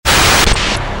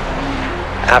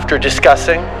After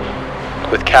discussing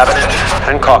with Cabinet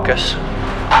and Caucus,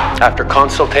 after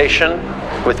consultation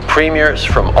with premiers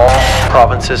from all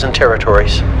provinces and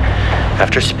territories,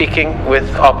 after speaking with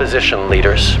opposition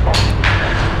leaders,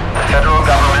 the federal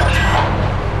government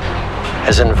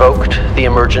has invoked the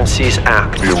Emergencies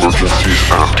Act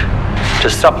to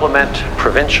supplement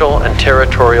provincial and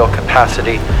territorial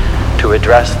capacity to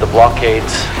address the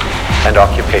blockades and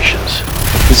occupations.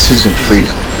 This isn't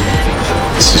freedom.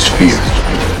 This is fear.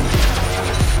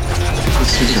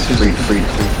 This isn't freedom.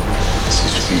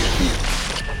 This is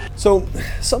fear. So,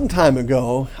 some time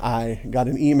ago, I got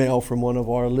an email from one of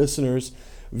our listeners,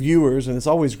 viewers, and it's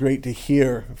always great to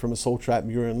hear from a Soul Trap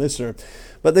viewer and listener.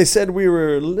 But they said we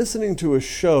were listening to a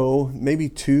show maybe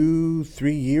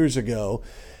 2-3 years ago,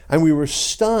 and we were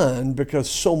stunned because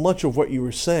so much of what you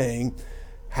were saying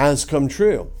has come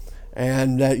true,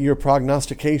 and that your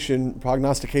prognostication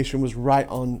was right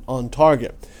on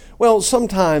target. Well,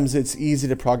 sometimes it's easy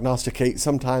to prognosticate,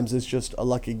 sometimes it's just a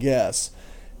lucky guess.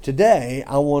 Today,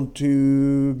 I want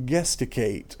to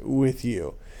guessticate with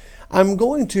you. I'm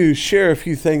going to share a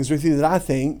few things with you that I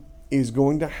think is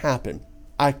going to happen.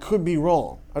 I could be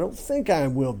wrong. I don't think I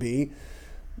will be,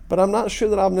 but I'm not sure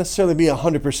that I'll necessarily be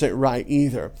 100% right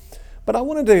either. But I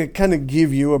wanted to kind of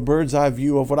give you a bird's eye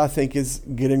view of what I think is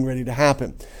getting ready to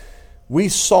happen. We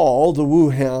saw the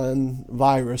Wuhan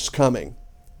virus coming.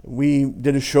 We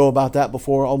did a show about that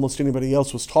before almost anybody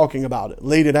else was talking about it,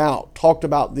 laid it out, talked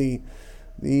about the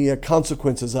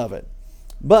consequences of it.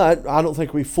 But I don't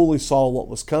think we fully saw what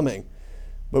was coming.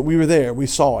 But we were there, we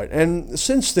saw it. And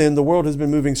since then, the world has been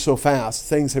moving so fast.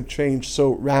 Things have changed so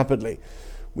rapidly.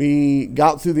 We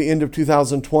got through the end of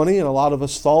 2020, and a lot of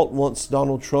us thought once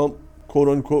Donald Trump, quote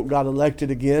unquote, got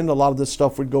elected again, a lot of this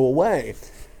stuff would go away.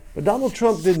 But Donald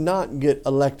Trump did not get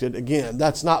elected again.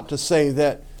 That's not to say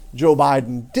that Joe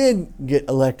Biden did get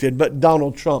elected, but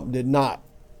Donald Trump did not.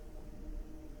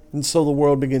 And so the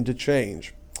world began to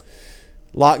change.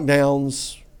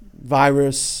 Lockdowns,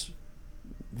 virus,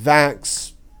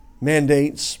 vax,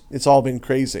 mandates, it's all been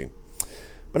crazy.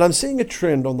 But I'm seeing a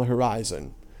trend on the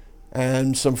horizon,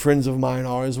 and some friends of mine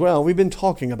are as well. We've been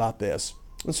talking about this.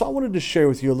 And so I wanted to share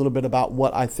with you a little bit about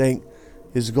what I think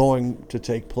is going to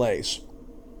take place.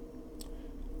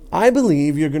 I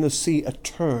believe you're going to see a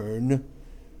turn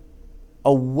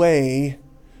away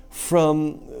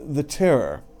from the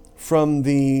terror, from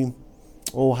the,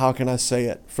 how can I say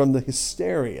it? From the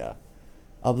hysteria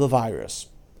of the virus.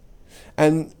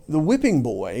 And the whipping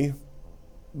boy,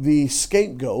 the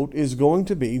scapegoat, is going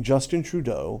to be Justin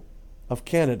Trudeau of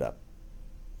Canada.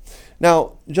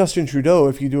 Now, Justin Trudeau,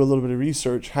 if you do a little bit of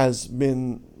research, has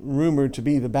been rumored to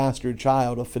be the bastard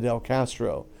child of Fidel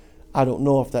Castro. I don't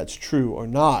know if that's true or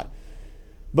not.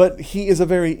 But he is a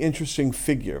very interesting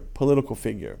figure, political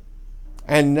figure.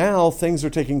 And now things are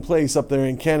taking place up there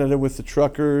in Canada with the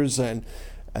truckers and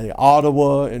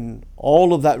Ottawa and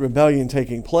all of that rebellion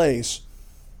taking place.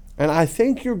 And I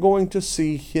think you're going to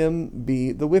see him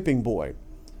be the whipping boy.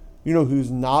 You know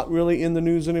who's not really in the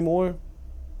news anymore?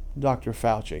 Dr.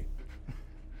 Fauci.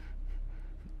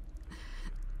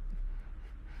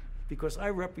 Because I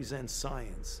represent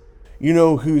science. You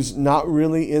know who's not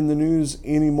really in the news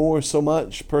anymore so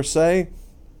much, per se?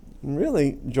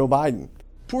 Really, Joe Biden.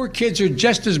 Poor kids are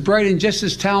just as bright and just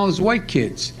as talented as white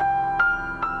kids.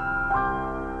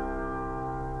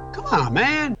 Come on,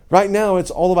 man. Right now,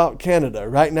 it's all about Canada.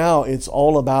 Right now, it's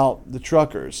all about the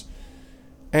truckers.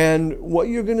 And what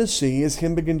you're going to see is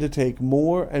him begin to take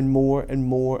more and more and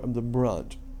more of the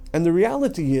brunt. And the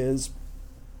reality is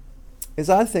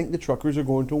I think the truckers are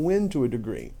going to win to a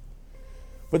degree.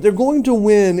 But they're going to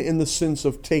win in the sense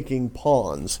of taking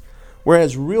pawns,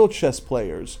 whereas real chess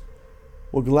players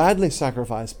will gladly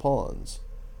sacrifice pawns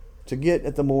to get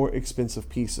at the more expensive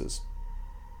pieces.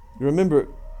 Remember,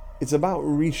 it's about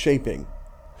reshaping,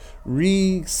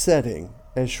 resetting,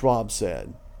 as Schwab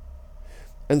said.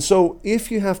 And so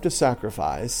if you have to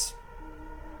sacrifice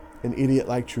an idiot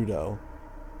like Trudeau,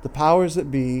 the powers that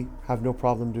be have no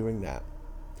problem doing that.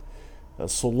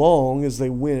 So long as they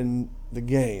win the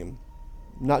game,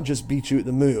 not just beat you at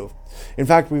the move. In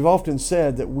fact, we've often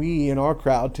said that we in our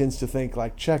crowd tends to think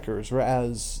like checkers,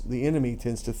 whereas the enemy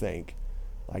tends to think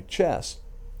like chess.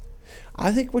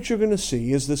 I think what you're going to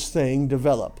see is this thing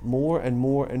develop more and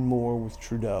more and more with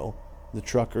Trudeau, the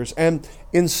truckers, and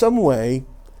in some way,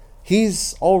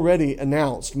 he's already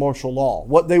announced martial law,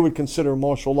 what they would consider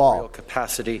martial law.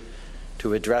 Capacity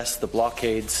to address the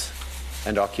blockades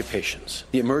and occupations.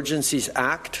 The Emergencies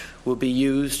Act will be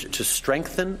used to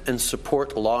strengthen and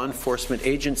support law enforcement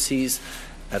agencies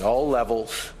at all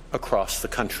levels across the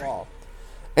country.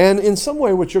 And in some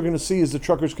way, what you're going to see is the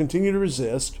truckers continue to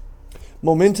resist,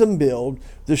 momentum build,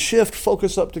 the shift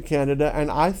focus up to Canada,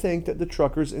 and I think that the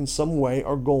truckers in some way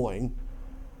are going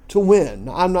to win.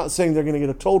 Now, I'm not saying they're going to get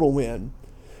a total win,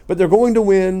 but they're going to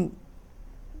win.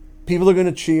 People are going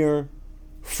to cheer.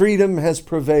 Freedom has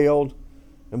prevailed.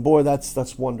 And boy,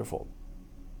 that's wonderful.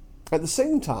 At the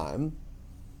same time,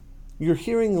 you're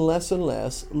hearing less and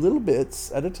less, little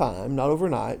bits at a time, not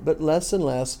overnight, but less and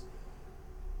less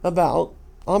about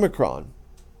Omicron,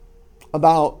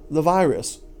 about the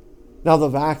virus. Now, the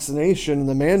vaccination and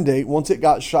the mandate, once it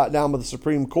got shot down by the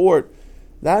Supreme Court,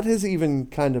 that has even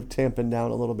kind of tampened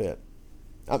down a little bit.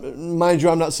 Mind you,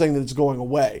 I'm not saying that it's going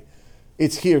away.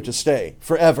 It's here to stay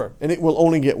forever, and it will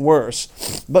only get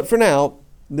worse. But for now,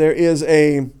 there is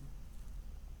a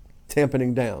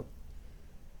tampening down.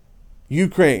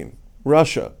 Ukraine,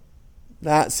 Russia,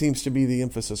 that seems to be the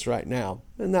emphasis right now,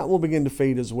 and that will begin to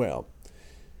fade as well.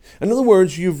 In other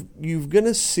words, you're going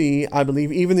to see, I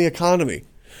believe, even the economy.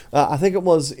 I think it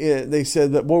was they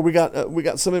said that, boy, we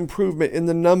got some improvement in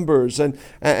the numbers and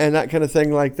that kind of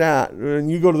thing like that.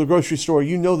 And you go to the grocery store,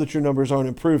 you know that your numbers aren't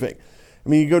improving. I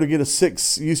mean, you go to get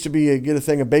used to be get a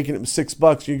thing of bacon, it was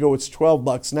 $6. You go, it's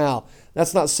 $12 now.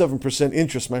 That's not 7%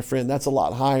 interest, my friend. That's a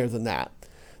lot higher than that.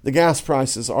 The gas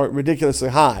prices are ridiculously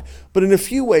high. But in a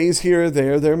few ways here or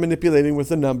there, they're manipulating with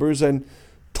the numbers and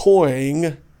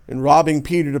toying and robbing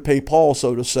Peter to pay Paul,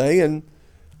 so to say. And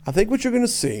I think what you're going to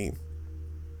see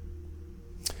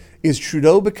is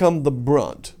Trudeau become the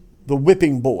brunt, the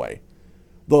whipping boy,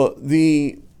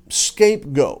 the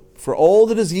scapegoat for all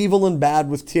that is evil and bad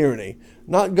with tyranny.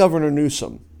 Not Governor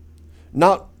Newsom,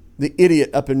 not the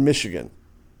idiot up in Michigan,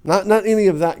 not any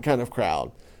of that kind of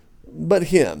crowd, but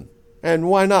him. And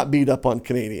why not beat up on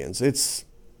Canadians? It's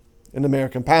an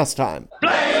American pastime.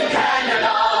 Blame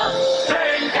Canada!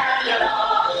 Blame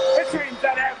Canada! It seems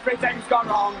that everything's gone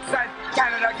wrong since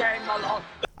Canada came along.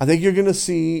 I think you're going to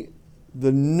see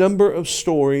the number of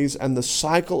stories and the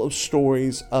cycle of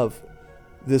stories of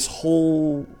this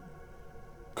whole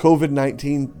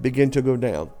COVID-19 begin to go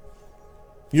down.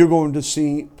 You're going to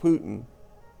see Putin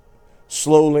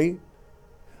slowly,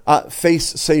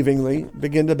 face-savingly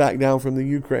begin to back down from the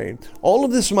Ukraine. All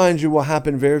of this, mind you, will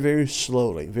happen very, very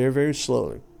slowly, very, very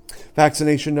slowly.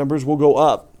 Vaccination numbers will go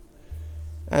up.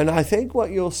 And I think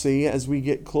what you'll see as we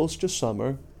get close to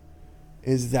summer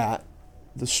is that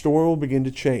the story will begin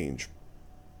to change.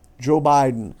 Joe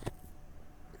Biden,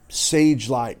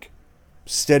 sage-like,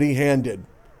 steady-handed,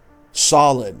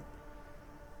 solid,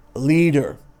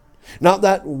 leader. Not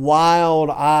that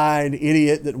wild-eyed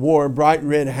idiot that wore a bright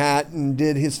red hat and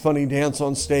did his funny dance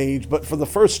on stage, but for the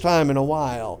first time in a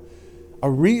while, a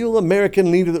real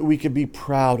American leader that we could be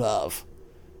proud of.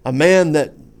 A man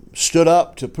that stood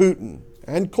up to Putin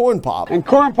and Corn Pop. And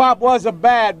Corn Pop was a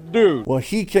bad dude. Well,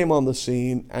 he came on the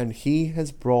scene and he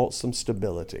has brought some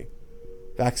stability.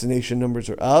 Vaccination numbers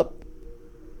are up.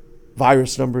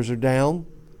 Virus numbers are down.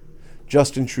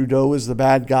 Justin Trudeau is the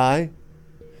bad guy.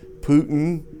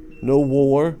 Putin, no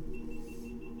war.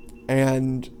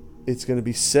 And it's going to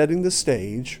be setting the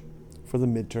stage for the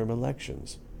midterm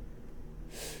elections.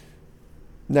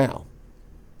 Now,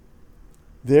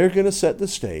 they're going to set the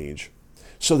stage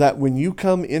so that when you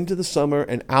come into the summer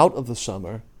and out of the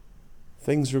summer,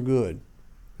 things are good.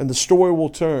 And the story will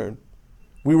turn.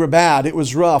 We were bad. It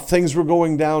was rough. Things were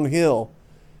going downhill.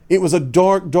 It was a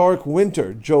dark, dark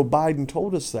winter. Joe Biden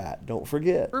told us that. Don't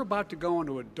forget. We're about to go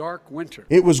into a dark winter.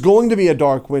 It was going to be a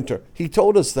dark winter. He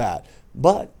told us that.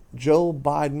 But Joe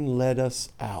Biden led us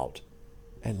out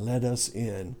and led us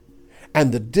in.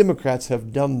 And the Democrats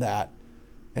have done that.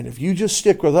 And if you just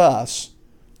stick with us,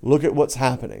 look at what's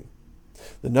happening.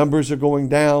 The numbers are going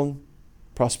down.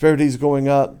 Prosperity is going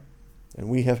up. And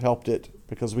we have helped it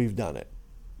because we've done it.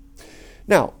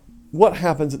 Now, what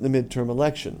happens at the midterm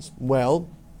elections?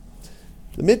 Well,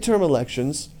 the midterm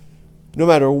elections, no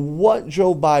matter what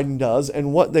Joe Biden does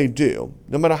and what they do,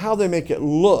 no matter how they make it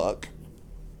look,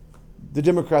 the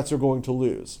Democrats are going to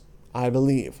lose, I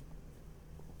believe.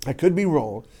 I could be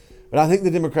wrong, but I think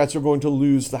the Democrats are going to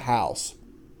lose the House.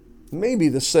 Maybe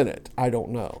the Senate, I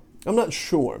don't know. I'm not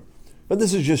sure, but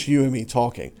this is just you and me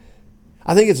talking.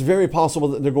 I think it's very possible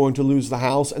that they're going to lose the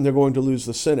House and they're going to lose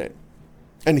the Senate.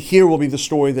 And here will be the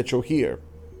story that you'll hear.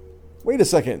 Wait a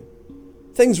second.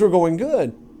 Things were going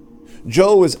good.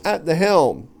 Joe is at the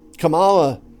helm.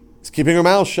 Kamala is keeping her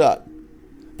mouth shut.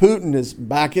 Putin is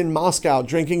back in Moscow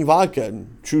drinking vodka.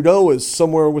 And Trudeau is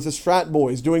somewhere with his frat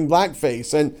boys doing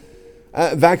blackface. And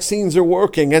vaccines are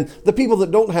working. And the people that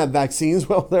don't have vaccines,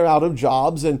 well, they're out of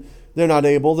jobs and they're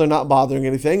not bothering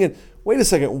anything. And wait a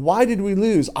second, why did we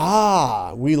lose?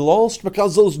 We lost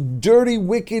because those dirty,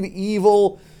 wicked,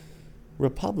 evil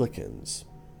Republicans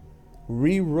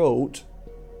rewrote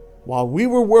While we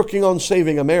were working on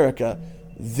saving America,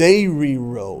 they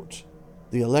rewrote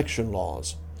the election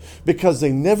laws because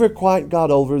they never quite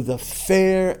got over the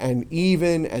fair and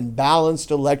even and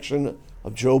balanced election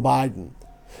of Joe Biden.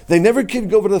 They never could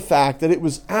go over the fact that it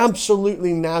was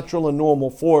absolutely natural and normal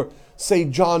for, say,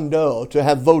 John Doe to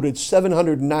have voted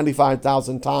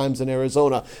 795,000 times in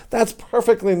Arizona. That's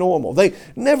perfectly normal. They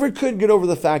never could get over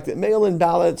the fact that mail-in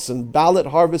ballots and ballot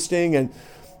harvesting and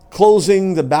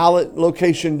closing the ballot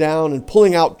location down and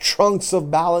pulling out trunks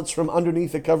of ballots from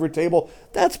underneath the cover table,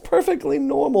 that's perfectly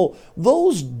normal.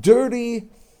 Those dirty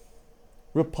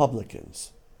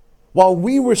Republicans, while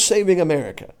we were saving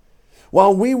America,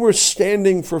 while we were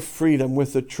standing for freedom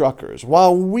with the truckers,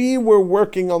 while we were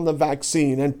working on the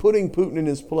vaccine and putting Putin in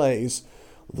his place,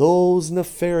 those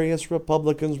nefarious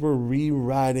Republicans were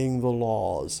rewriting the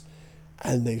laws,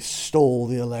 and they stole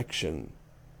the election.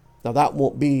 Now, that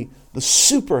won't be the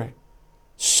super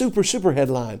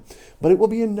headline, but it will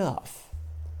be enough.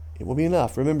 It will be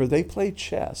enough. Remember, they play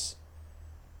chess.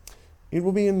 It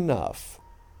will be enough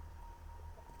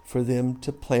for them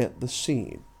to plant the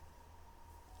seed.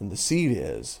 And the seed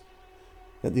is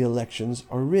that the elections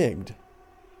are rigged.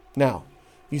 Now,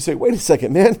 you say, wait a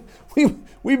second, man.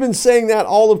 We've been saying that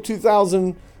all of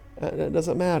 2000. That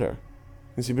doesn't matter.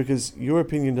 You see, because your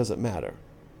opinion doesn't matter.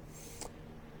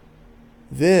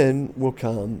 Then will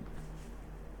come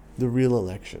the real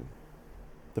election,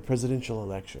 the presidential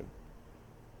election.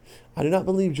 I do not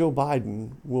believe Joe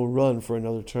Biden will run for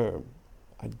another term.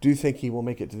 I do think he will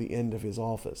make it to the end of his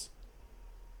office.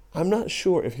 I'm not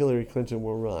sure if Hillary Clinton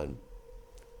will run.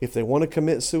 If they want to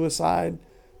commit suicide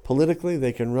politically,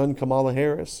 they can run Kamala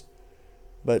Harris.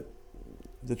 But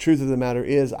the truth of the matter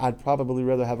is, I'd probably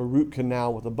rather have a root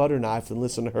canal with a butter knife than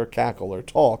listen to her cackle or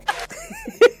talk.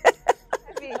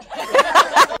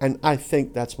 And I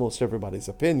think that's most everybody's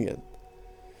opinion.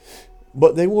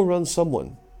 But they will run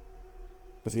someone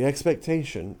with the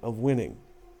expectation of winning.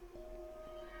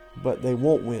 But they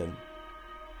won't win.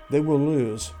 They will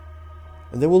lose.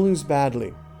 And they will lose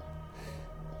badly.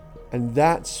 And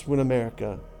that's when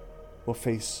America will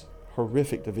face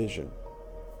horrific division.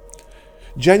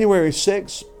 January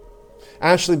 6th,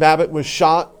 Ashley Babbitt was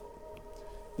shot.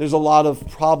 There's a lot of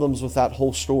problems with that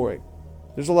whole story.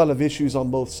 There's a lot of issues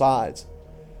on both sides.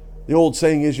 The old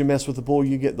saying is, you mess with the bull,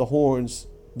 you get the horns.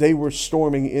 They were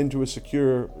storming into a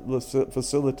secure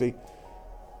facility.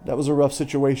 That was a rough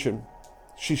situation.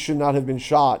 She should not have been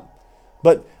shot.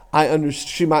 But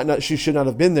she should not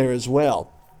have been there as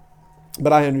well.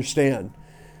 But I understand.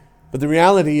 But the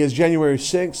reality is, January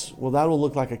 6th, well, that will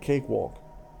look like a cakewalk.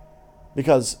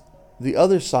 Because the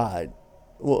other side,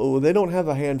 well, they don't have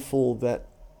a handful that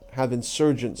have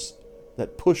insurgents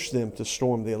that push them to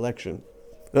storm the election,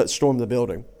 storm the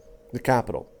building, the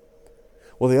Capitol.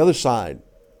 Well, the other side,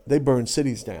 they burn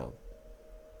cities down.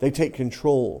 They take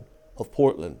control of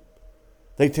Portland.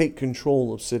 They take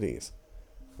control of cities.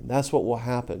 And that's what will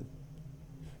happen.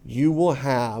 You will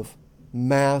have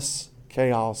mass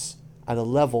chaos at a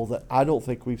level that I don't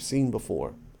think we've seen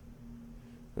before.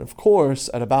 And of course,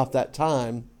 at about that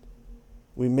time,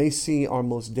 we may see our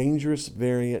most dangerous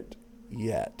variant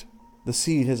yet. The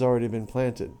seed has already been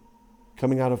planted.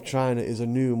 Coming out of China is a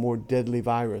new, more deadly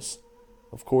virus.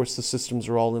 Of course, the systems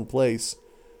are all in place.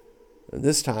 And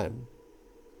this time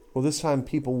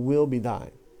people will be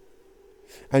dying.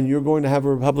 And you're going to have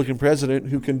a Republican president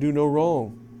who can do no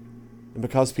wrong. And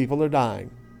because people are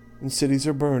dying, and cities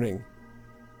are burning,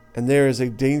 and there is a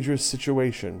dangerous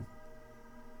situation,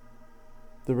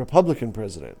 the Republican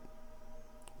president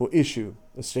will issue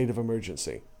a state of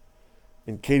emergency.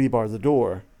 And Katie barred the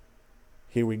door.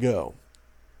 Here we go.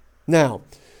 Now,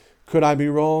 could I be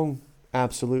wrong?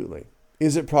 Absolutely.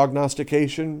 Is it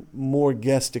prognostication? More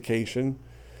guestication.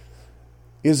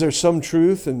 Is there some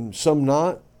truth and some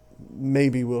not?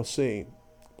 Maybe we'll see.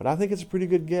 But I think it's a pretty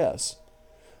good guess.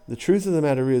 The truth of the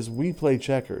matter is, we play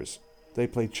checkers. They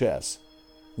play chess.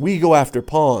 We go after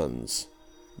pawns.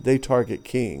 They target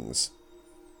kings.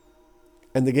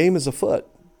 And the game is afoot.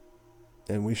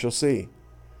 And we shall see.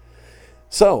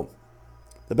 So,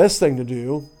 the best thing to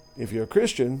do, if you're a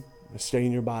Christian, is stay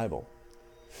in your Bible.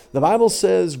 The Bible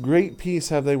says, great peace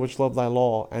have they which love thy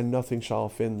law, and nothing shall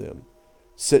offend them.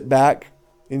 Sit back,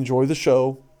 enjoy the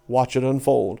show, watch it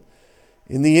unfold.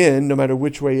 In the end, no matter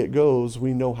which way it goes,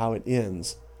 we know how it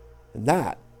ends. And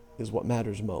that is what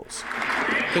matters most.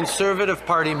 Conservative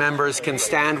Party members can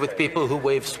stand with people who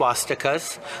wave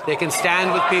swastikas. They can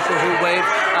stand with people who wave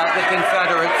the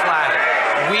Confederate flag.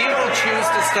 We will choose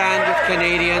to stand with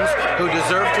Canadians who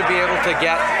deserve to be able to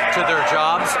get to their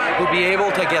jobs, who be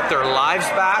able to get their lives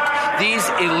back. These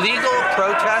illegal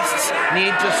protests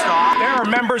need to stop. There are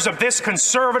members of this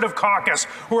Conservative caucus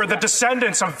who are the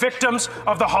descendants of victims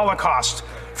of the Holocaust.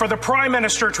 For the Prime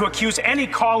Minister to accuse any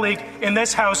colleague in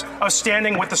this House of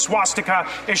standing with the swastika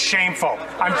is shameful.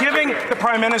 I'm giving the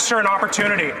Prime Minister an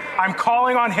opportunity. I'm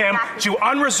calling on him to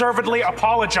unreservedly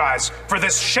apologize for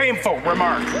this shameful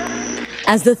remark.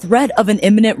 As the threat of an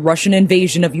imminent Russian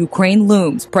invasion of Ukraine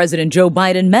looms, President Joe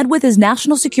Biden met with his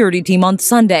national security team on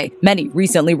Sunday. Many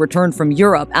recently returned from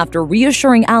Europe after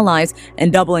reassuring allies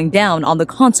and doubling down on the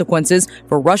consequences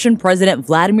for Russian President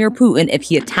Vladimir Putin if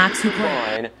he attacks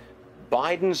Ukraine.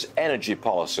 Biden's energy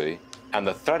policy and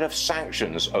the threat of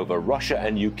sanctions over Russia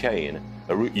and Ukraine,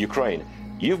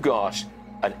 you've got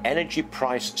an energy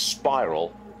price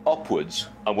spiral upwards,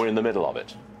 and we're in the middle of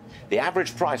it. The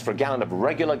average price for a gallon of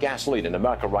regular gasoline in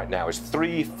America right now is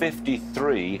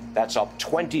 $3.53. That's up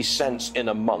 20 cents in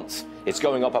a month. It's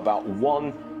going up about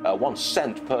 1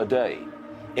 cent per day.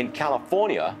 In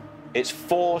California, it's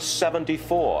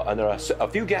 $4.74, and there are a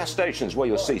few gas stations where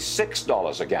you'll see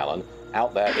 $6 a gallon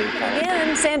out there in California.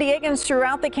 Again, San Diegans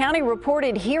throughout the county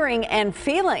reported hearing and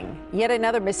feeling yet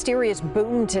another mysterious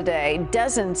boom today.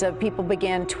 Dozens of people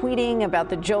began tweeting about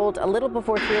the jolt a little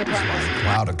before 3 o'clock.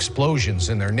 Loud explosions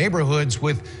in their neighborhoods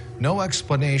with no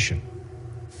explanation.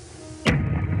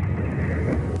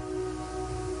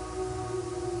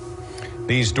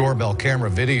 These doorbell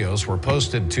camera videos were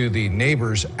posted to the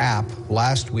Neighbors app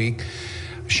last week,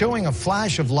 showing a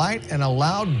flash of light and a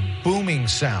loud booming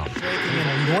sound. In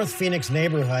a North Phoenix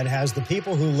neighborhood has the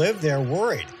people who live there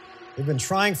worried. They've been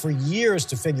trying for years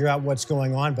to figure out what's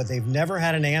going on, but they've never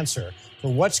had an answer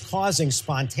for what's causing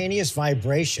spontaneous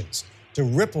vibrations to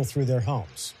ripple through their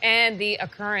homes. And the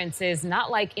occurrence is not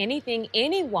like anything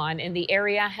anyone in the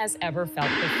area has ever felt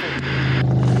before.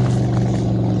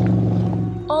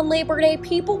 On Labor Day,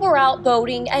 people were out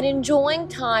voting and enjoying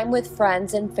time with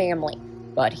friends and family.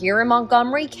 But here in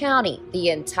Montgomery County, the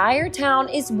entire town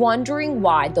is wondering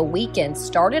why the weekend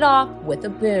started off with a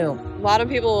boom. A lot of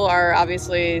people are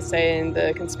obviously saying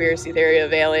the conspiracy theory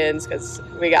of aliens because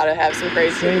we got to have some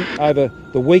crazy. Over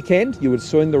the weekend, you would have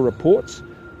seen the reports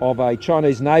of a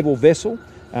Chinese naval vessel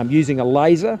using a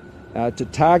laser to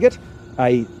target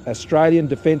a Australian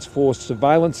Defence Force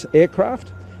surveillance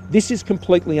aircraft. This is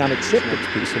completely unacceptable.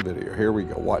 Next piece of video. Here we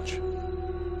go. Watch.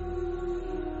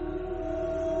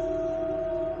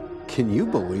 Can you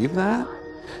believe that?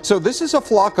 So this is a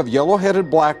flock of yellow-headed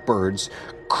blackbirds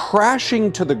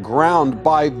crashing to the ground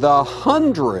by the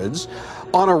hundreds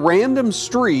on a random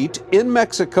street in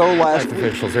Mexico last week.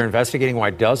 Officials are investigating why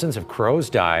dozens of crows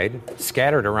died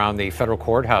scattered around the federal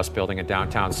courthouse building in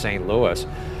downtown St. Louis.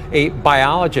 A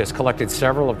biologist collected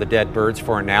several of the dead birds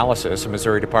for analysis. A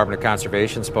Missouri Department of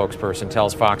Conservation spokesperson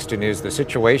tells Fox 2 News the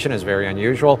situation is very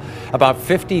unusual. About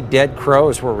 50 dead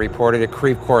crows were reported at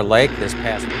Creve Coeur Lake this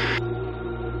past week.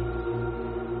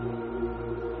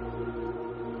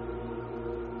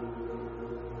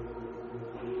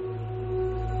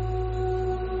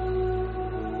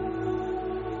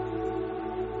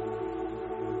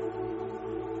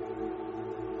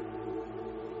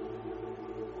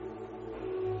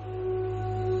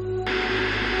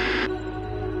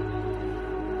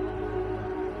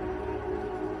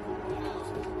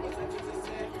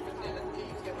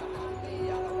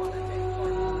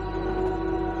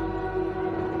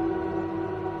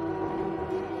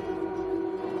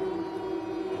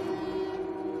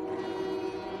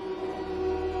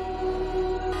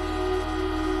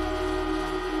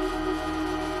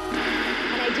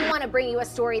 Bring you a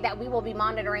story that we will be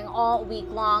monitoring all week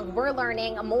long. We're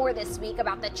learning more this week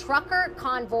about the trucker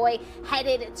convoy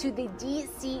headed to the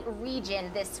D.C.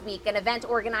 region this week. An event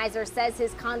organizer says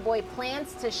his convoy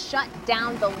plans to shut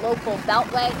down the local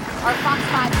beltway. Our Fox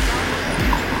 5...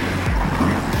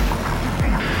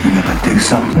 You gonna do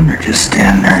something or just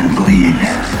stand there and bleed?